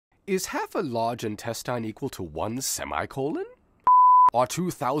Is half a large intestine equal to 1 semicolon? Are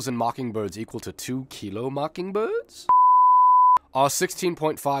 2,000 mockingbirds equal to 2 kilo mockingbirds? Are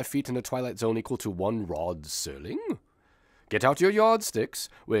 16.5 feet in the twilight zone equal to 1 rod Serling? Get out your yardsticks.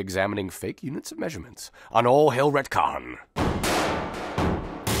 We're examining fake units of measurements on All Hail RETCON.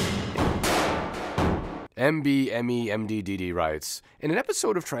 MBMEMDDD writes, in an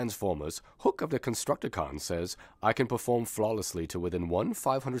episode of Transformers, Hook of the Constructicon says, I can perform flawlessly to within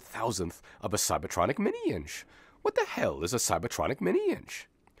 1/500,000th of a Cybertronic mini-inch. What the hell is a Cybertronic mini-inch?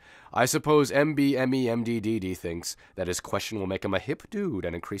 I suppose MBMEMDDD thinks that his question will make him a hip dude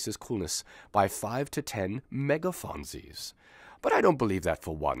and increase his coolness by 5 to 10 megafonzies. But I don't believe that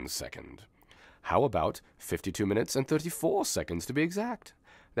for 1 second. How about 52 minutes and 34 seconds to be exact?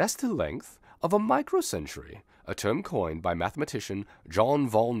 That's the length of a microcentury, a term coined by mathematician John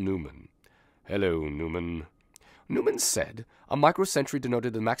von Neumann. Hello, Neumann. Neumann said a microcentury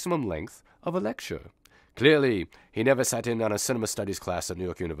denoted the maximum length of a lecture. Clearly, he never sat in on a cinema studies class at New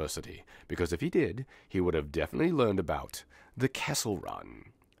York University, because if he did, he would have definitely learned about the Kessel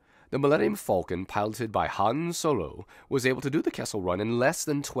Run. The Millennium Falcon, piloted by Han Solo, was able to do the Kessel Run in less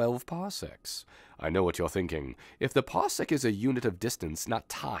than 12 parsecs. I know what you're thinking. If the parsec is a unit of distance, not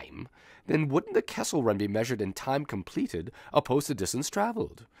time, then wouldn't the Kessel Run be measured in time completed opposed to distance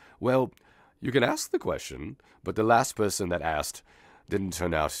traveled? Well, you can ask the question, but the last person that asked didn't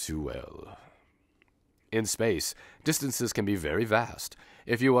turn out too well. In space, distances can be very vast.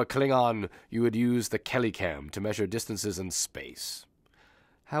 If you were Klingon, you would use the Kellycam to measure distances in space.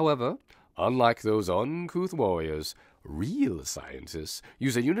 However, unlike those uncouth warriors, real scientists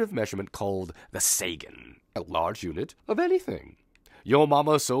use a unit of measurement called the Sagan, a large unit of anything. Your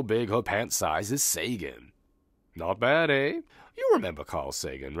mama's so big her pant size is Sagan. Not bad, eh? You remember Carl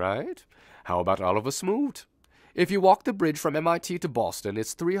Sagan, right? How about Oliver Smoot? If you walk the bridge from MIT to Boston,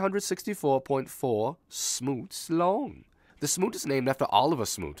 it's 364.4 smoots long. The Smoot is named after Oliver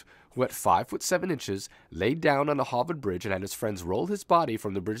Smoot, who at 5 foot 7 inches laid down on the Harvard Bridge and had his friends roll his body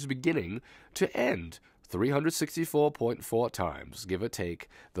from the bridge's beginning to end 364.4 times, give or take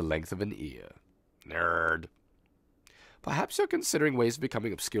the length of an ear. Nerd. Perhaps you're considering ways of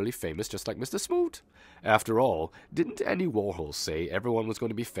becoming obscurely famous just like Mr. Smoot. After all, didn't Andy Warhol say everyone was going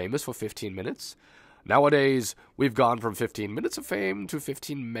to be famous for 15 minutes? Nowadays, we've gone from 15 minutes of fame to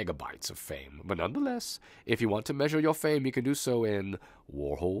 15 megabytes of fame. But nonetheless, if you want to measure your fame, you can do so in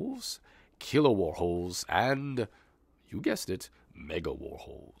Warhols, Kilo Warhols, and, you guessed it, Mega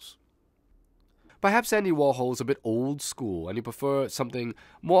Warhols. Perhaps Andy Warhol is a bit old school and you prefer something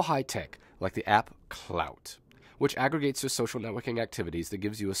more high-tech, like the app Clout, which aggregates your social networking activities that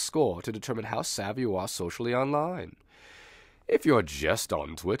gives you a score to determine how savvy you are socially online. If you're just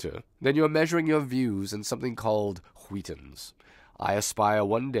on Twitter, then you're measuring your views in something called Wheatons. I aspire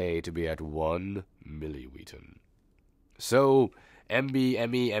one day to be at 1 milliwheaton. So,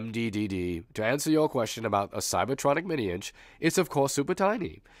 MBMEMDDD, to answer your question about a Cybertronic mini-inch, it's of course super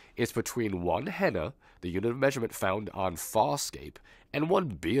tiny. It's between 1 henna, the unit of measurement found on Farscape, and 1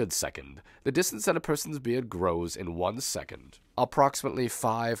 beard second, the distance that a person's beard grows in 1 second, approximately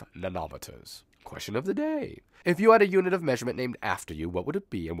 5 nanometers. Question of the day. If you had a unit of measurement named after you, what would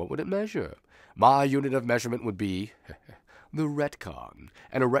it be and what would it measure? My unit of measurement would be the retcon,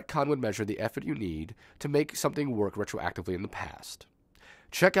 and a retcon would measure the effort you need to make something work retroactively in the past.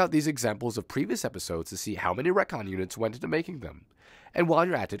 Check out these examples of previous episodes to see how many retcon units went into making them. And while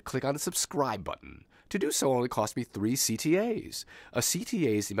you're at it, click on the subscribe button. To do so only cost me 3 CTAs. A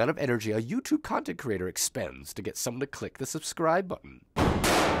CTA is the amount of energy a YouTube content creator expends to get someone to click the subscribe button.